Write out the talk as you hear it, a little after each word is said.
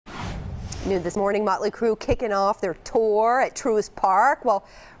New this morning, Motley Crue kicking off their tour at Truist Park, while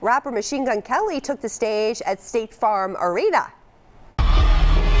rapper Machine Gun Kelly took the stage at State Farm Arena.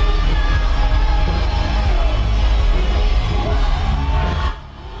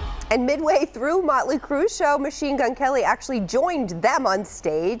 And midway through Motley Crue's show, Machine Gun Kelly actually joined them on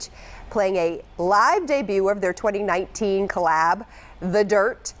stage, playing a live debut of their 2019 collab, The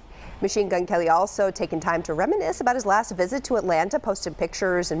Dirt. Machine Gun Kelly also taking time to reminisce about his last visit to Atlanta, posted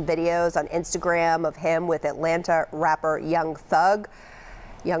pictures and videos on Instagram of him with Atlanta rapper Young Thug.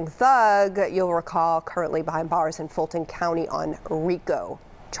 Young Thug, you'll recall, currently behind bars in Fulton County on RICO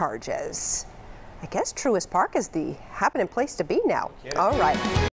charges. I guess Truist Park is the happening place to be now. All right.